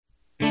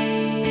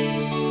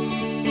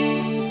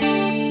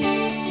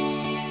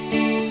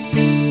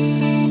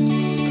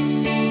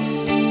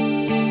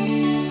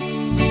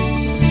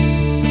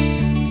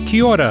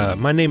Kia ora,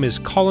 my name is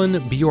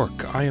Colin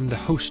Bjork. I am the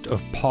host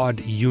of Pod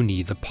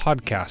Uni, the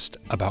podcast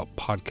about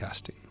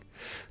podcasting.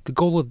 The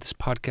goal of this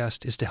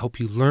podcast is to help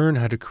you learn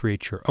how to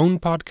create your own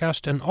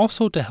podcast and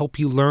also to help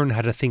you learn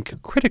how to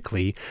think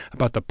critically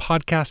about the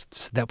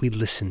podcasts that we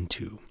listen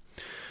to.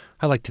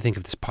 I like to think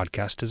of this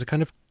podcast as a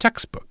kind of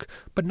textbook,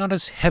 but not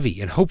as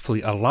heavy and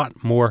hopefully a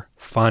lot more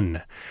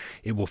fun.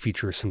 It will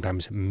feature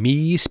sometimes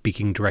me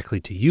speaking directly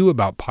to you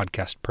about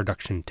podcast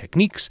production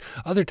techniques.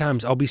 Other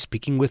times I'll be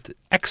speaking with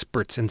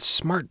experts and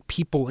smart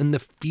people in the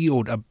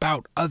field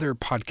about other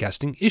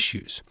podcasting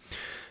issues.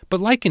 But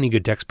like any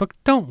good textbook,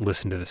 don't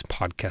listen to this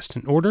podcast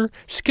in order.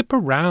 Skip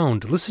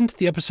around. Listen to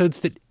the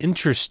episodes that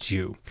interest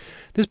you.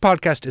 This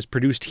podcast is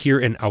produced here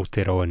in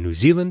Aotearoa, New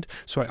Zealand,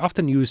 so I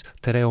often use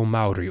te reo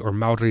Maori or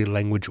Maori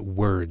language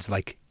words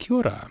like kia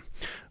ora.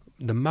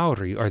 The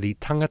Maori are the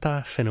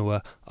tangata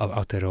whenua of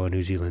Aotearoa,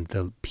 New Zealand,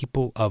 the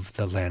people of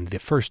the land, the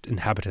first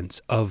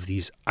inhabitants of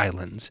these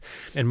islands.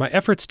 And my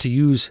efforts to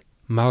use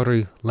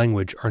Maori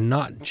language are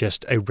not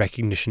just a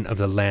recognition of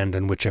the land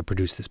on which I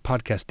produce this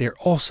podcast. They're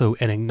also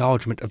an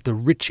acknowledgement of the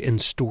rich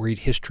and storied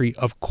history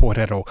of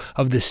kōrero,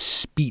 of the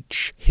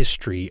speech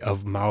history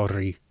of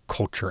Maori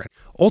culture.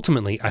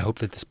 Ultimately, I hope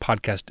that this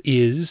podcast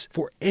is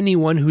for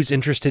anyone who's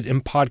interested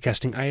in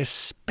podcasting. I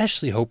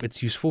especially hope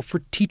it's useful for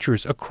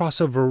teachers across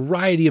a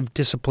variety of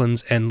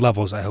disciplines and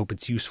levels. I hope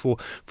it's useful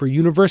for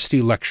university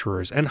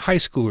lecturers and high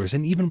schoolers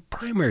and even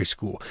primary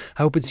school.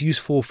 I hope it's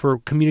useful for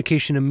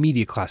communication and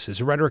media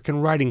classes, rhetoric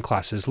and writing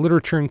classes,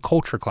 literature and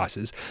culture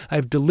classes.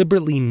 I've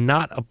deliberately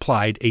not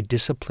applied a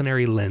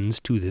disciplinary lens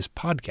to this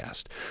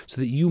podcast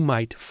so that you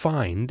might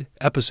find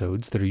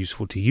episodes that are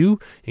useful to you,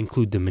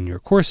 include them in your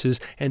courses,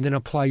 and then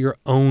apply your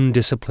own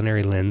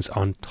disciplinary lens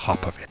on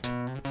top of it.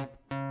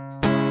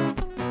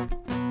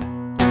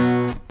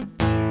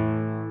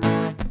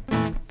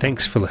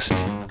 Thanks for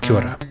listening. Kia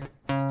ora.